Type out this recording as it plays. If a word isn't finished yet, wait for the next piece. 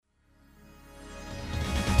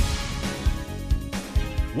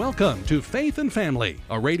Welcome to Faith and Family,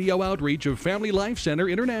 a radio outreach of Family Life Center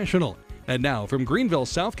International. And now from Greenville,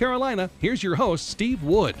 South Carolina, here's your host, Steve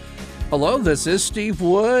Wood. Hello, this is Steve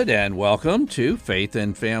Wood, and welcome to Faith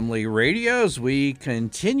and Family Radio as we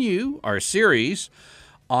continue our series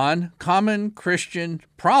on common Christian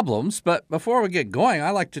problems. But before we get going,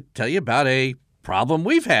 I'd like to tell you about a problem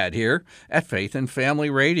we've had here at Faith and Family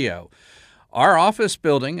Radio. Our office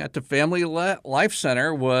building at the Family Life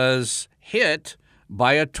Center was hit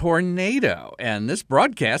by a tornado, and this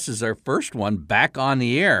broadcast is our first one back on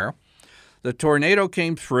the air. The tornado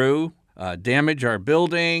came through, damaged our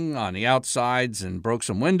building on the outsides and broke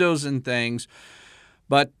some windows and things,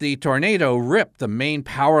 but the tornado ripped the main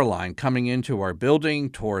power line coming into our building,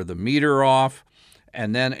 tore the meter off,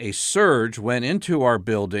 and then a surge went into our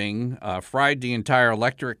building, fried the entire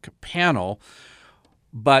electric panel,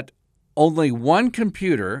 but only one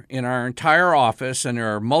computer in our entire office, and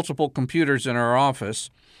there are multiple computers in our office,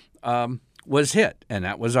 was hit, and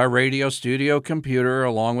that was our radio studio computer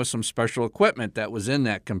along with some special equipment that was in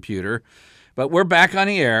that computer. But we're back on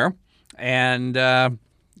the air, and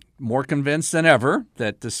more convinced than ever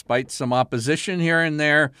that despite some opposition here and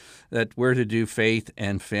there, that we're to do Faith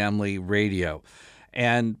and Family Radio.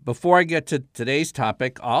 And before I get to today's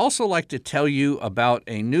topic, I also like to tell you about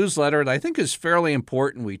a newsletter that I think is fairly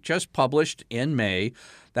important. We just published in May.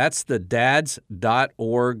 That's the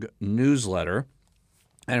dads.org newsletter.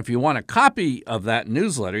 And if you want a copy of that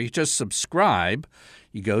newsletter, you just subscribe.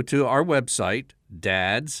 You go to our website,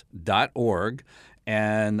 dads.org,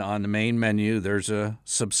 and on the main menu, there's a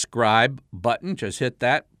subscribe button. Just hit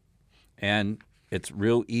that, and it's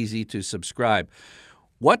real easy to subscribe.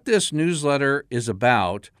 What this newsletter is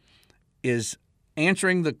about is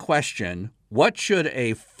answering the question, what should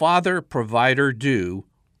a father provider do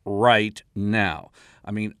right now?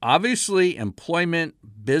 I mean, obviously, employment,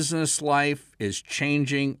 business life is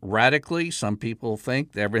changing radically. Some people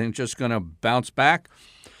think that everything's just going to bounce back.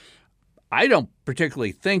 I don't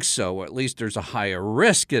particularly think so, or at least there's a higher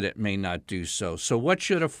risk that it may not do so. So what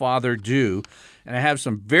should a father do? And I have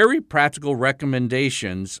some very practical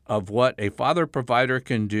recommendations of what a father provider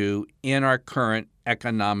can do in our current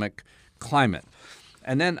economic climate.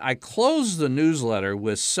 And then I close the newsletter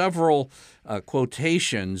with several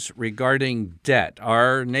quotations regarding debt.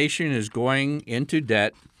 Our nation is going into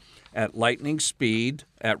debt at lightning speed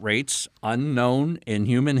at rates unknown in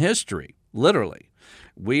human history, literally.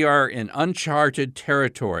 We are in uncharted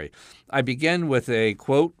territory. I begin with a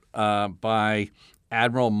quote by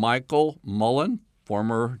Admiral Michael Mullen,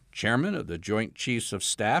 former chairman of the Joint Chiefs of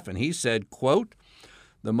Staff, and he said, quote,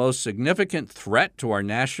 "The most significant threat to our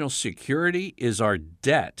national security is our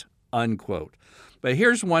debt," unquote. But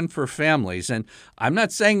here's one for families, and I'm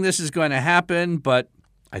not saying this is going to happen, but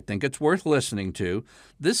I think it's worth listening to.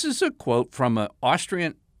 This is a quote from an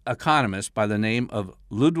Austrian economist by the name of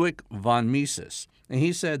Ludwig von Mises. And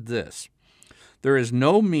he said this: "There is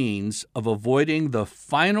no means of avoiding the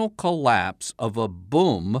final collapse of a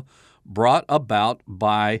boom brought about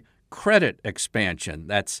by credit expansion."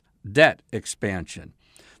 That's debt expansion.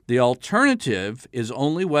 "The alternative is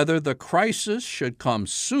only whether the crisis should come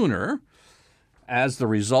sooner as the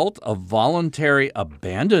result of voluntary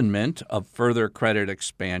abandonment of further credit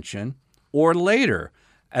expansion, or later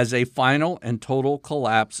as a final and total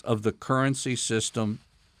collapse of the currency system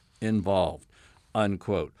involved,"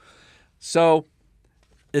 unquote. So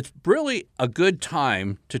it's really a good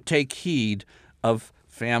time to take heed of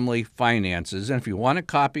family finances. And if you want a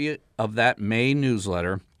copy of that May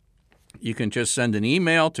newsletter, you can just send an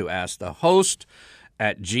email to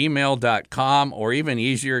askthehost@gmail.com, or even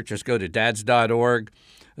easier, just go to dads.org,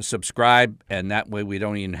 subscribe, and that way we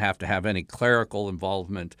don't even have to have any clerical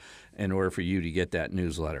involvement in order for you to get that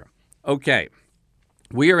newsletter. Okay,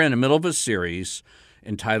 we are in the middle of a series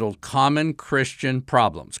entitled Common Christian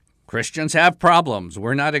Problems. Christians have problems.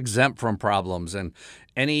 We're not exempt from problems. And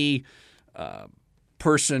any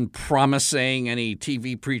person promising, any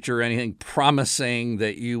TV preacher, anything promising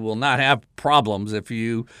that you will not have problems if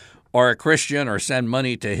you are a Christian or send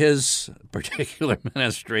money to his particular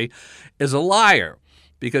ministry is a liar,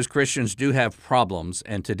 because Christians do have problems.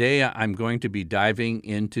 And today I'm going to be diving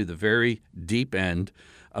into the very deep end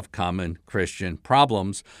of common Christian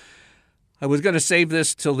problems. I was going to save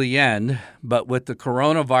this till the end, but with the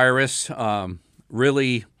coronavirus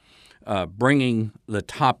really bringing the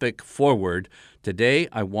topic forward, today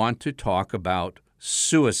I want to talk about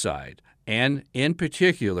suicide, and in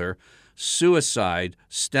particular, suicide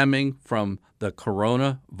stemming from the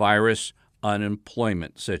coronavirus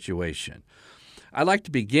unemployment situation. I'd like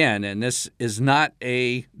to begin, and this is not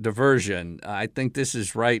a diversion. I think this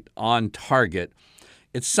is right on target.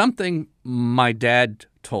 It's something my dad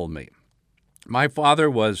told me. My father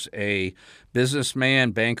was a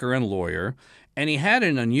businessman, banker, and lawyer, and he had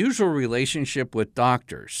an unusual relationship with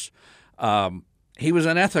doctors. He was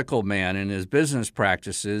an ethical man in his business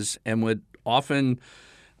practices and would often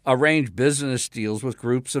arrange business deals with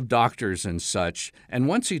groups of doctors and such. And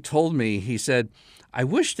once he told me, he said, I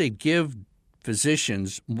wish they'd give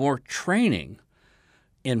physicians more training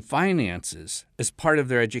in finances as part of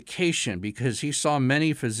their education, because he saw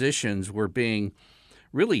many physicians were being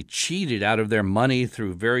really cheated out of their money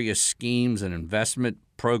through various schemes and investment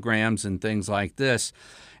programs and things like this.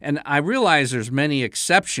 And I realize there's many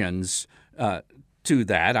exceptions to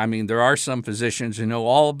that. I mean, there are some physicians who know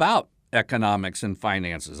all about economics and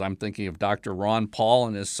finances. I'm thinking of Dr. Ron Paul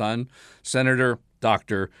and his son, Senator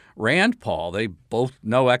Dr. Rand Paul. They both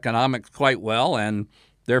know economics quite well, and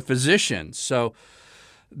they're physicians. So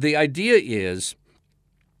the idea is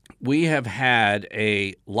we have had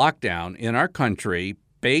a lockdown in our country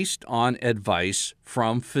based on advice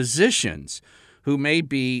from physicians who may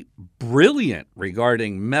be brilliant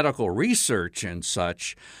regarding medical research and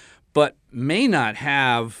such, but may not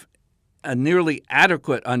have a nearly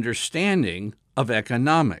adequate understanding of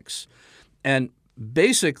economics. And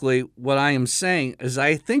basically what I am saying is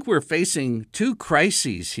I think we're facing two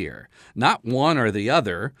crises here, not one or the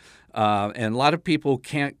other. And a lot of people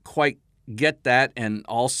can't quite get that. And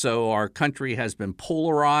also our country has been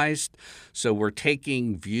polarized. So we're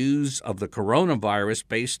taking views of the coronavirus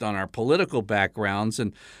based on our political backgrounds.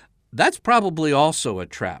 And that's probably also a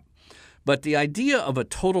trap. But the idea of a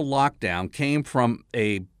total lockdown came from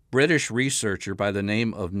a British researcher by the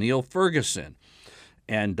name of Neil Ferguson.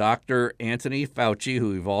 And Dr. Anthony Fauci,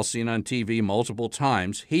 who we've all seen on TV multiple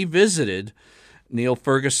times, he visited Neil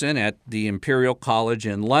Ferguson at the Imperial College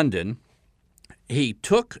in London. He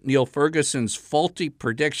took Neil Ferguson's faulty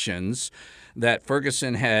predictions that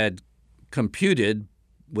Ferguson had computed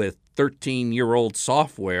with 13-year-old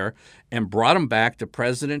software and brought them back to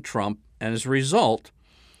President Trump. And as a result,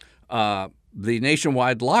 the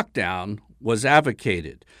nationwide lockdown was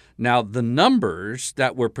advocated. Now, the numbers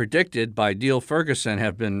that were predicted by Neil Ferguson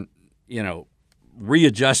have been,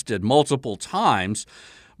 readjusted multiple times,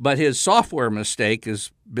 but his software mistake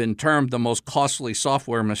has been termed the most costly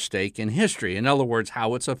software mistake in history. In other words,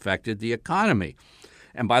 how it's affected the economy.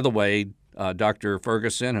 And by the way, Dr.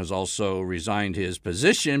 Ferguson has also resigned his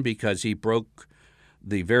position because he broke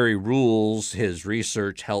the very rules his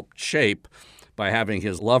research helped shape by having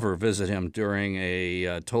his lover visit him during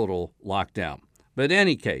a total lockdown. But in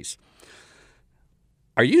any case,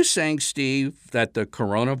 are you saying, Steve, that the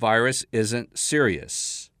coronavirus isn't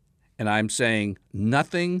serious? And I'm saying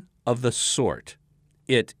nothing of the sort.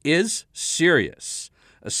 It is serious,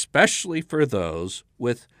 especially for those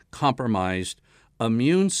with compromised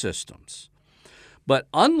immune systems. But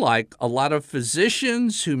unlike a lot of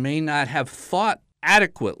physicians who may not have thought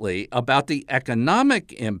adequately about the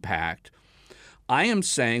economic impact, I am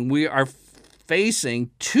saying we are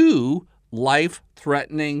facing two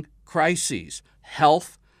life-threatening crises,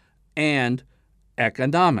 health and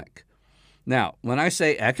economic. Now, when I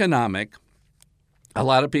say economic, a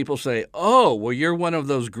lot of people say, oh, well, you're one of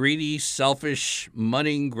those greedy, selfish,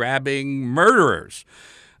 money-grabbing murderers.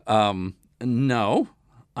 No,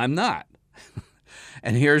 I'm not.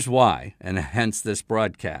 And here's why, and hence this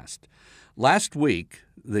broadcast. Last week,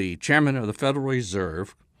 the chairman of the Federal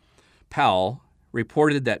Reserve, Powell,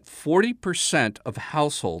 reported that 40% of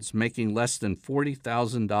households making less than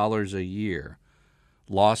 $40,000 a year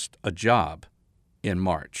lost a job in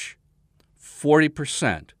March.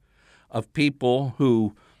 40% of people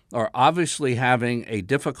who are obviously having a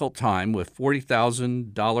difficult time with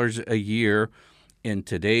 $40,000 a year in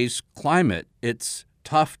today's climate. It's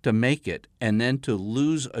tough to make it and then to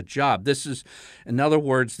lose a job. This is, in other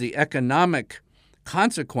words, the economic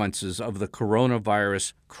consequences of the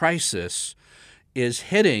coronavirus crisis is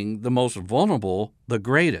hitting the most vulnerable the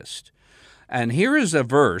greatest. And here is a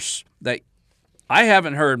verse that I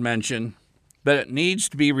haven't heard mentioned, but it needs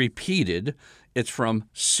to be repeated. It's from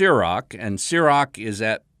Sirach, and Sirach is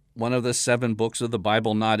at one of the 7 books of the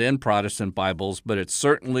Bible, not in Protestant Bibles, but it's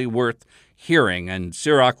certainly worth hearing. And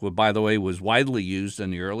Sirach, by the way, was widely used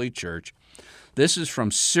in the early church. This is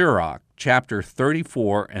from Sirach, chapter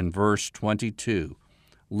 34 and verse 22.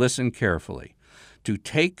 Listen carefully. To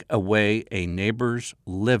take away a neighbor's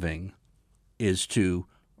living is to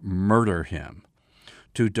murder him.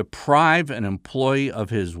 To deprive an employee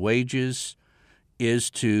of his wages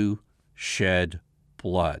is to shed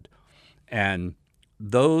blood. And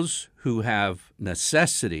those who have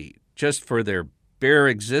necessity just for their bare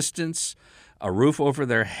existence, a roof over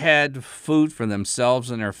their head, food for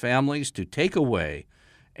themselves and their families, to take away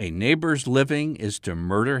a neighbor's living is to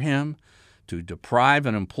murder him. To deprive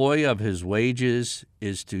an employee of his wages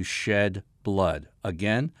is to shed blood.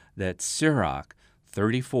 Again, that's Sirach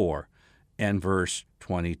 34 and verse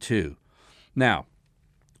 22. Now,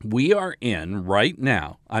 we are in right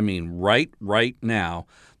now, right now,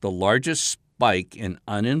 the largest spike in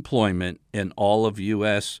unemployment in all of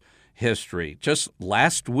U.S. history. Just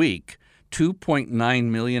last week, 2.9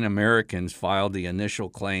 million Americans filed the initial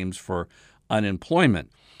claims for unemployment.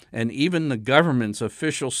 And even the government's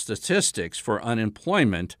official statistics for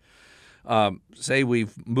unemployment say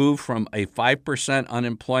we've moved from a 5%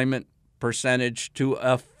 unemployment percentage to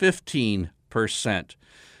a 15%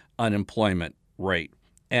 unemployment rate.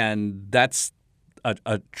 And that's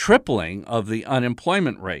a tripling of the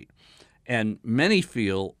unemployment rate. And many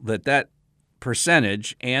feel that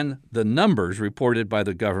percentage and the numbers reported by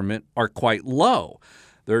the government are quite low.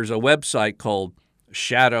 There's a website called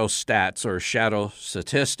Shadow Stats or Shadow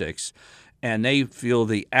Statistics, and they feel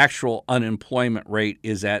the actual unemployment rate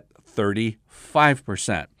is at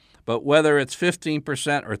 35%. But whether it's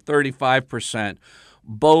 15% or 35%,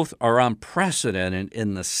 both are unprecedented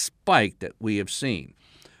in the spike that we have seen.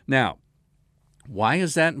 Now, why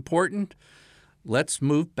is that important? Let's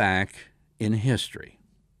move back in history.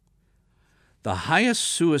 The highest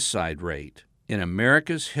suicide rate in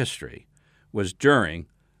America's history was during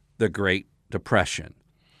the Great Depression.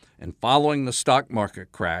 And following the stock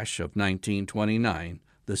market crash of 1929,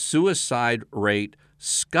 the suicide rate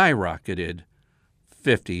skyrocketed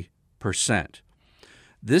 50%.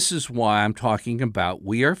 This is why I'm talking about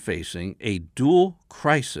we are facing a dual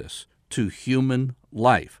crisis to human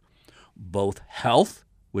life, both health,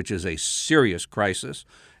 which is a serious crisis,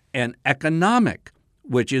 and economic,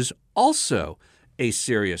 which is also a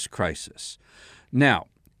serious crisis. Now,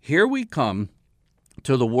 here we come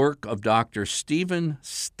to the work of Dr. Stephen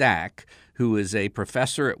Stack, who is a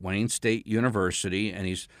professor at Wayne State University, and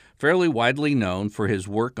he's fairly widely known for his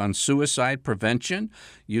work on suicide prevention.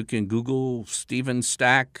 You can Google Stephen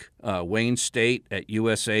Stack, Wayne State at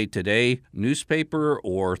USA Today newspaper,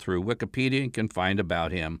 or through Wikipedia and can find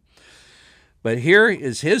about him. But here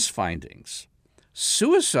is his findings.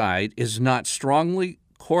 Suicide is not strongly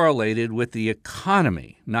correlated with the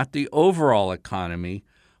economy, not the overall economy,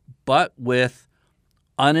 but with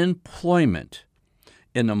unemployment.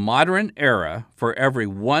 In the modern era, for every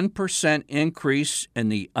 1% increase in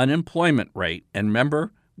the unemployment rate, and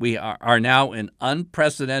remember, we are now in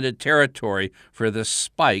unprecedented territory for the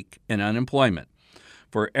spike in unemployment.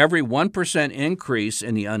 For every 1% increase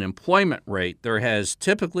in the unemployment rate, there has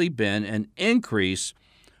typically been an increase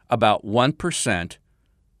about 1%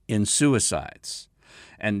 in suicides.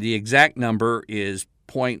 And the exact number is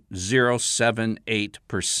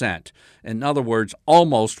 0.078%. In other words,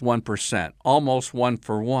 almost 1%, almost 1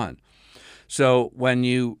 for 1. So when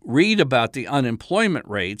you read about the unemployment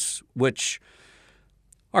rates, which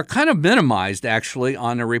are kind of minimized actually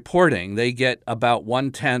on the reporting, they get about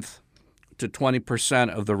 0.1% to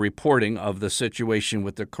 20% of the reporting of the situation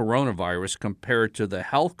with the coronavirus compared to the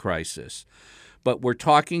health crisis. But we're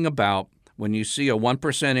talking about when you see a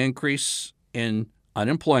 1% increase in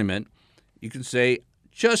unemployment, you can say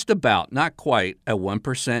just about, not quite, a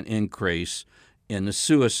 1% increase in the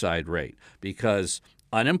suicide rate, because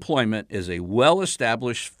unemployment is a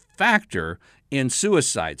well-established factor in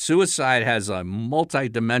suicide. Suicide has a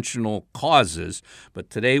multidimensional causes, but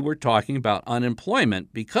today we're talking about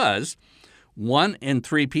unemployment because 1 in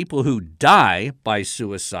 3 people who die by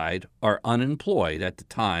suicide are unemployed at the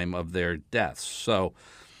time of their deaths. So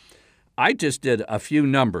I just did a few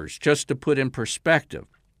numbers just to put in perspective.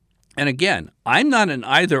 And again, I'm not an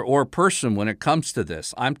either-or person when it comes to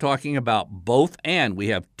this. I'm talking about both and. We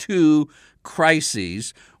have two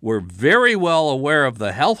crises. We're very well aware of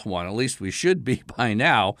the health one, at least we should be by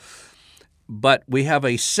now. But we have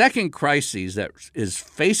a second crisis that is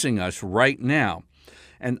facing us right now.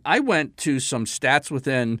 And I went to some stats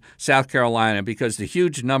within South Carolina because the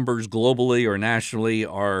huge numbers globally or nationally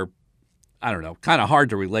are, kind of hard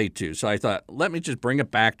to relate to. So I thought, let me just bring it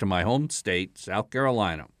back to my home state, South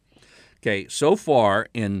Carolina. Okay, so far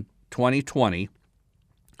in 2020,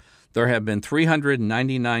 there have been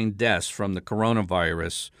 399 deaths from the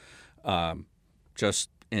coronavirus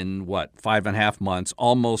just in, 5.5 months,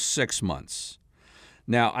 almost 6 months.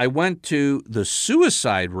 Now, I went to the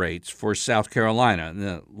suicide rates for South Carolina.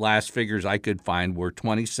 The last figures I could find were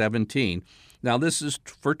 2017. Now, this is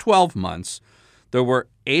for 12 months. There were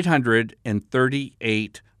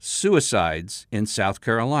 838 suicides in South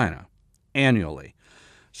Carolina annually.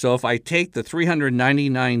 So if I take the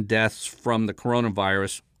 399 deaths from the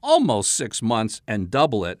coronavirus, almost 6 months, and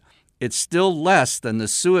double it, it's still less than the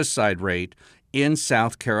suicide rate in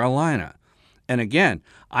South Carolina. And again,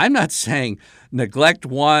 I'm not saying neglect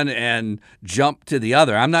one and jump to the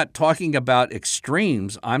other. I'm not talking about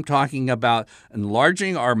extremes. I'm talking about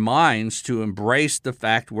enlarging our minds to embrace the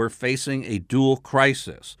fact we're facing a dual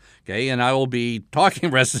crisis. Okay, and I will be talking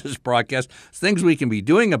the rest of this broadcast, things we can be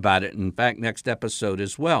doing about it, in fact, next episode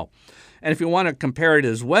as well. And if you want to compare it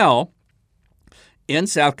as well, in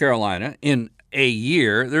South Carolina, in a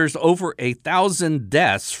year, there's over 1,000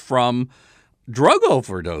 deaths from drug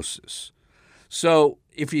overdoses. So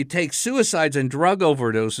if you take suicides and drug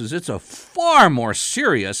overdoses, it's a far more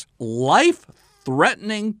serious,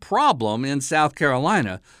 life-threatening problem in South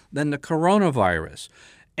Carolina than the coronavirus.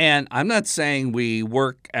 And I'm not saying we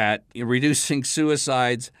work at reducing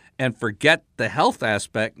suicides and forget the health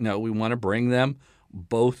aspect. No, we want to bring them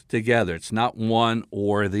both together. It's not one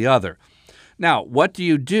or the other. Now, what do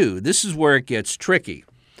you do? This is where it gets tricky.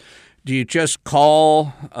 Do you just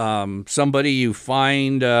call somebody you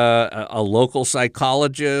find, a local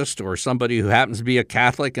psychologist or somebody who happens to be a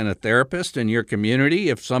Catholic and a therapist in your community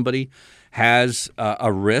if somebody has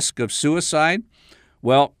a risk of suicide?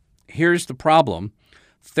 Well, here's the problem.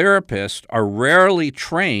 Therapists are rarely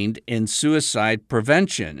trained in suicide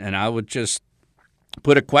prevention, and I would just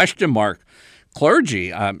put a question mark.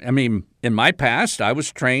 Clergy, in my past, I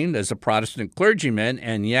was trained as a Protestant clergyman,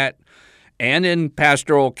 and in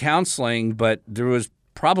pastoral counseling, but there was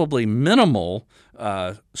probably minimal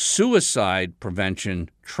suicide prevention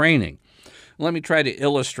training. Let me try to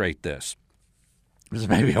illustrate this. This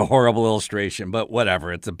may be a horrible illustration, but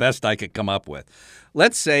whatever. It's the best I could come up with.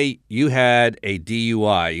 Let's say you had a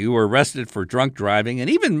DUI. You were arrested for drunk driving and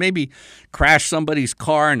even maybe crashed somebody's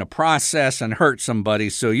car in the process and hurt somebody.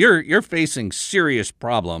 So you're facing serious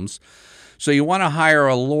problems. So you want to hire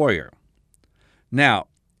a lawyer. Now,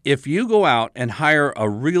 if you go out and hire a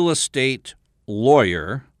real estate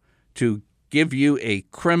lawyer to give you a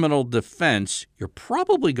criminal defense, you're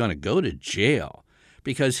probably going to go to jail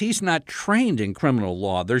because he's not trained in criminal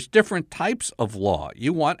law. There's different types of law.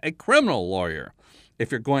 You want a criminal lawyer if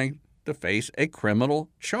you're going to face a criminal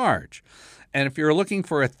charge. And if you're looking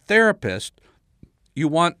for a therapist, you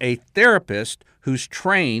want a therapist who's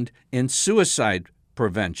trained in suicide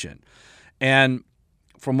prevention. And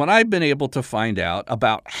from what I've been able to find out,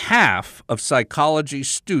 about half of psychology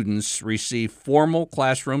students receive formal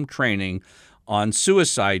classroom training on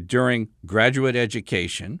suicide during graduate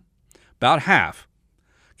education. About half.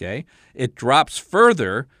 Okay? It drops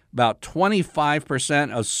further. About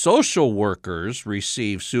 25% of social workers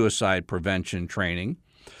receive suicide prevention training,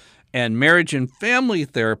 and marriage and family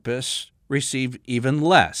therapists receive even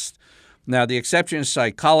less. Now, the exception is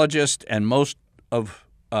psychologists, and most of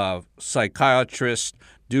psychiatrists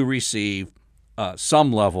do receive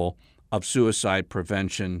some level of suicide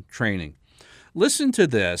prevention training. Listen to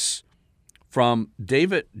this from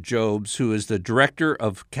David Jobs, who is the director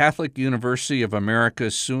of Catholic University of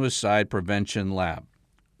America's Suicide Prevention Lab.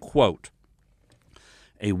 Quote,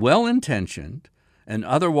 "A well-intentioned and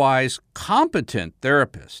otherwise competent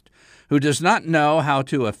therapist who does not know how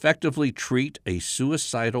to effectively treat a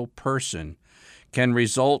suicidal person can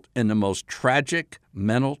result in the most tragic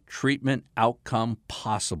mental treatment outcome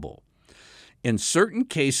possible. In certain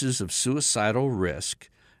cases of suicidal risk,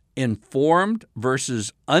 informed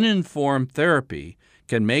versus uninformed therapy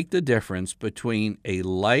can make the difference between a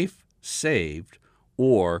life saved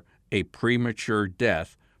or a premature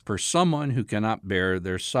death for someone who cannot bear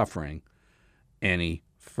their suffering any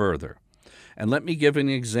further." And let me give an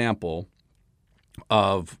example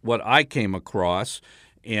of what I came across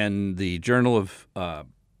in the Journal of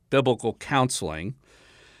Biblical Counseling,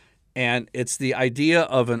 and it's the idea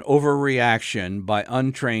of an overreaction by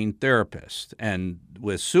untrained therapists. And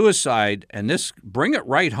with suicide, and this, bring it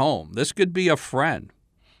right home. This could be a friend.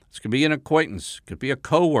 This could be an acquaintance. Could be a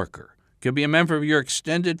coworker. Could be a member of your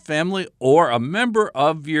extended family or a member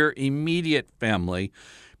of your immediate family,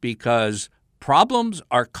 because problems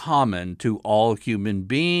are common to all human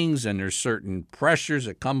beings, and there's certain pressures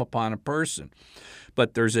that come upon a person.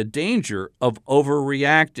 But there's a danger of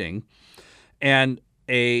overreacting, and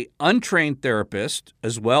a untrained therapist,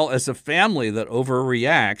 as well as a family that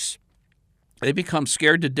overreacts, they become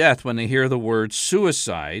scared to death when they hear the word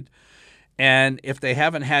suicide. And if they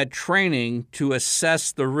haven't had training to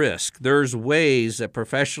assess the risk, there's ways that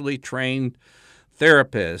professionally trained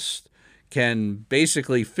therapists can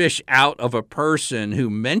basically fish out of a person who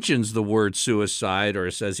mentions the word suicide or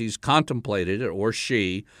says he's contemplated it, or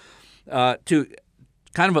she, to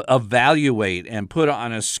kind of evaluate and put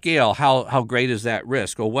on a scale how great is that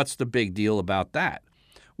risk. Well, what's the big deal about that?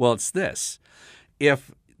 Well, it's this.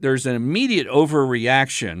 If there's an immediate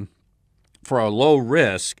overreaction for a low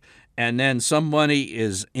risk, and then somebody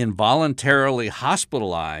is involuntarily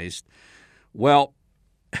hospitalized, well,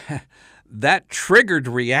 that triggered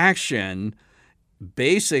reaction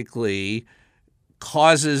basically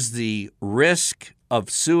causes the risk of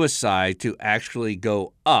suicide to actually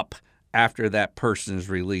go up after that person is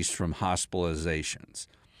released from hospitalizations.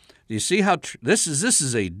 Do you see how this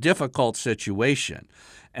is a difficult situation,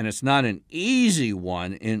 and it's not an easy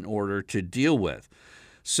one in order to deal with.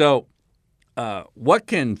 So what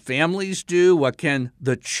can families do? What can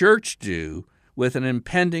the church do with an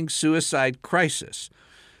impending suicide crisis?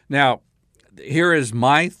 Now, here is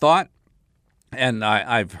my thought, and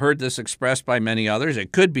I've heard this expressed by many others.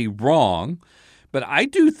 It could be wrong, but I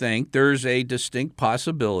do think there's a distinct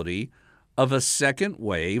possibility of a second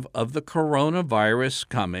wave of the coronavirus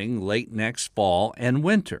coming late next fall and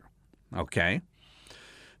winter, okay?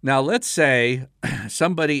 Now, let's say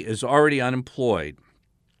somebody is already unemployed.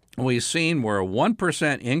 We've seen where a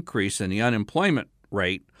 1% increase in the unemployment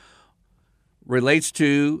rate relates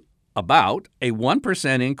to about a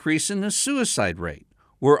 1% increase in the suicide rate.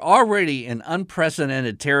 We're already in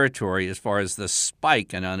unprecedented territory as far as the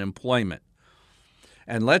spike in unemployment.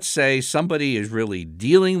 And let's say somebody is really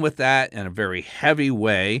dealing with that in a very heavy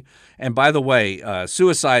way. And by the way,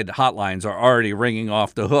 suicide hotlines are already ringing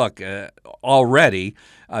off the hook already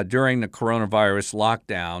during the coronavirus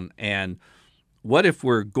lockdown. And what if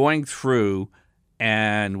we're going through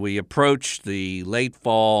and we approach the late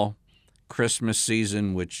fall Christmas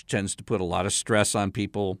season, which tends to put a lot of stress on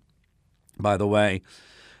people, by the way,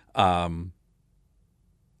 and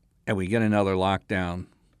we get another lockdown?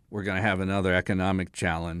 We're going to have another economic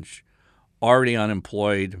challenge. Already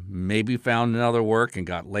unemployed, maybe found another work and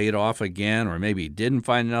got laid off again, or maybe didn't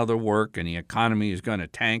find another work and the economy is going to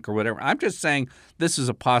tank or whatever. I'm just saying this is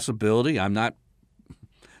a possibility. I'm not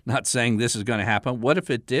saying this is going to happen. What if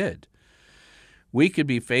it did? We could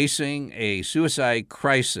be facing a suicide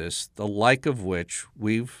crisis, the like of which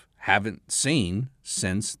we haven't seen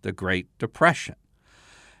since the Great Depression.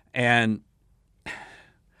 And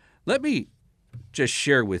let me just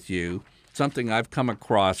share with you something I've come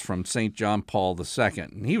across from St. John Paul II.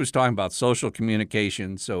 And he was talking about social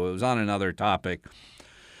communication, so it was on another topic.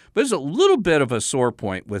 But it's a little bit of a sore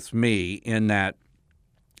point with me in that,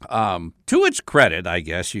 to its credit, I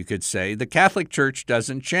guess you could say, the Catholic Church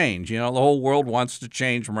doesn't change. You know, the whole world wants to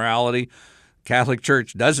change morality. Catholic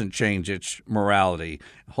Church doesn't change its morality.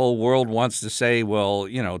 The whole world wants to say, well,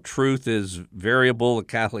 you know, truth is variable. The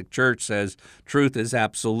Catholic Church says truth is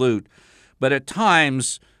absolute. But at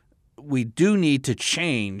times, we do need to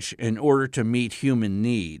change in order to meet human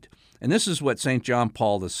need. And this is what St. John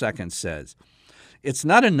Paul II says. It's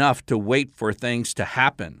not enough to wait for things to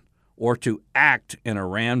happen or to act in a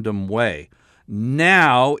random way.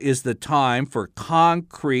 Now is the time for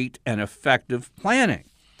concrete and effective planning.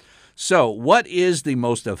 So, what is the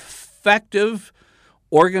most effective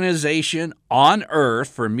organization on earth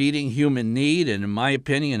for meeting human need? And in my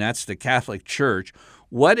opinion, that's the Catholic Church.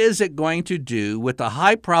 What is it going to do with the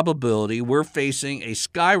high probability we're facing a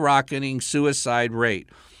skyrocketing suicide rate?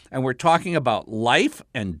 And we're talking about life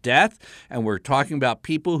and death, and we're talking about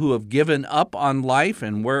people who have given up on life,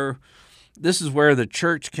 and this is where the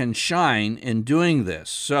church can shine in doing this.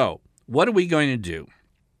 So, what are we going to do?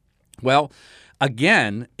 Well,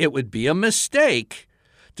 again, it would be a mistake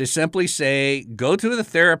to simply say, go to the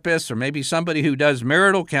therapist or maybe somebody who does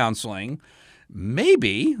marital counseling.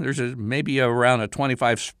 Maybe there's around a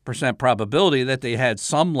 25% probability that they had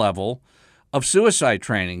some level of suicide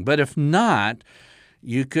training. But if not,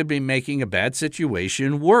 you could be making a bad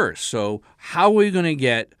situation worse. So how are we going to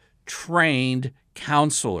get trained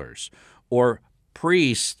counselors or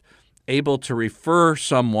priests able to refer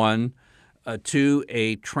someone to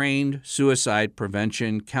a trained suicide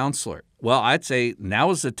prevention counselor? Well, I'd say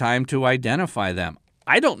now is the time to identify them.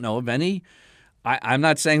 I don't know of any. I'm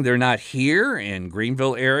not saying they're not here in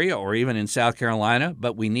Greenville area or even in South Carolina,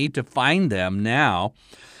 but we need to find them now.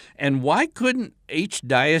 And why couldn't each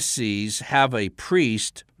diocese have a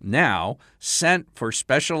priest now sent for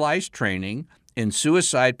specialized training in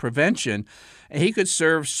suicide prevention? And he could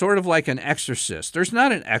serve sort of like an exorcist. There's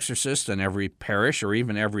not an exorcist in every parish or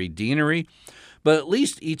even every deanery, but at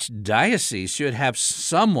least each diocese should have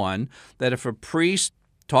someone that if a priest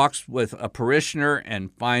talks with a parishioner and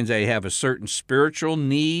finds they have a certain spiritual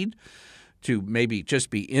need to maybe just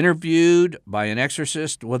be interviewed by an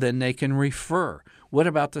exorcist, well, then they can refer. What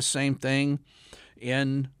about the same thing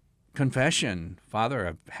in confession? Father,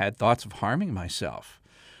 I've had thoughts of harming myself.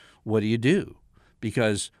 What do you do?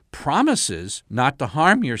 Because promises not to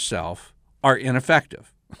harm yourself are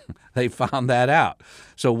ineffective. They found that out.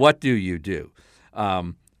 So what do you do?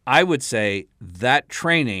 I would say that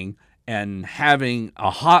training and having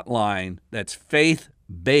a hotline that's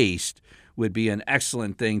faith-based would be an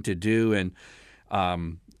excellent thing to do. And,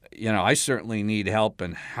 I certainly need help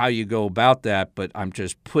in how you go about that, but I'm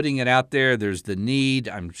just putting it out there. There's the need.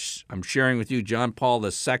 I'm sharing with you John Paul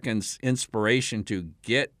II's inspiration to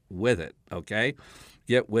get with it, okay?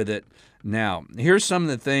 Get with it. Now, here's some of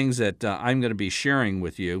the things that I'm going to be sharing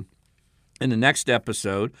with you. In the next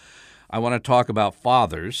episode, I want to talk about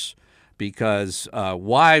fathers, because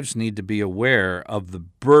wives need to be aware of the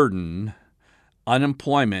burden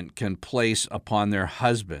unemployment can place upon their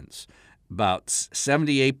husbands. About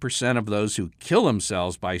 78% of those who kill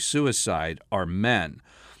themselves by suicide are men.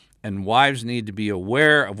 And wives need to be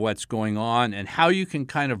aware of what's going on and how you can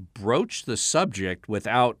kind of broach the subject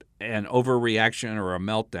without an overreaction or a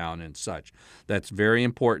meltdown and such. That's very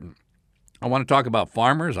important. I want to talk about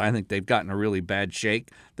farmers. I think they've gotten a really bad shake.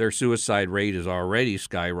 Their suicide rate is already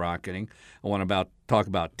skyrocketing. I want to talk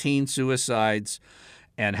about teen suicides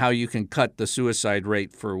and how you can cut the suicide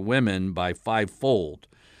rate for women by 5-fold.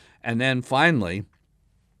 And then finally,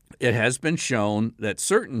 it has been shown that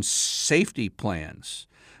certain safety plans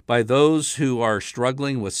by those who are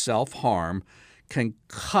struggling with self-harm can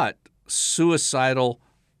cut suicidal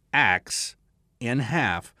acts in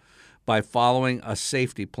half by following a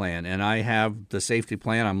safety plan. And I have the safety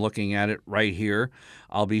plan. I'm looking at it right here.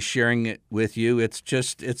 I'll be sharing it with you. It's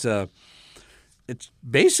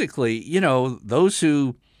basically, those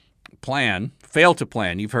who fail to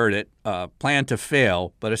plan, you've heard it, plan to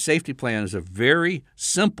fail, but a safety plan is a very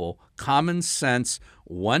simple, common sense,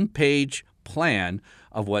 one-page plan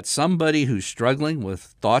of what somebody who's struggling with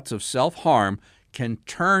thoughts of self-harm can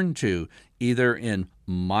turn to, either in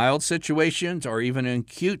mild situations or even in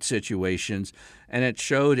acute situations. And it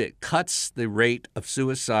showed it cuts the rate of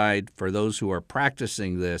suicide for those who are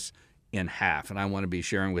practicing this in half. And I want to be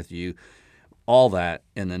sharing with you all that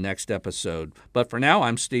in the next episode. But for now,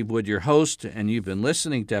 I'm Steve Wood, your host, and you've been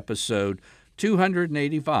listening to episode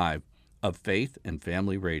 285 of Faith and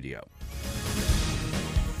Family Radio.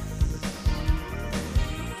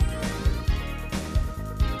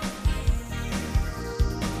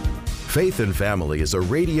 Faith and Family is a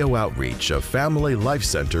radio outreach of Family Life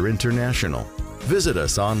Center International. Visit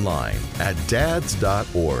us online at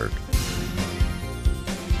dads.org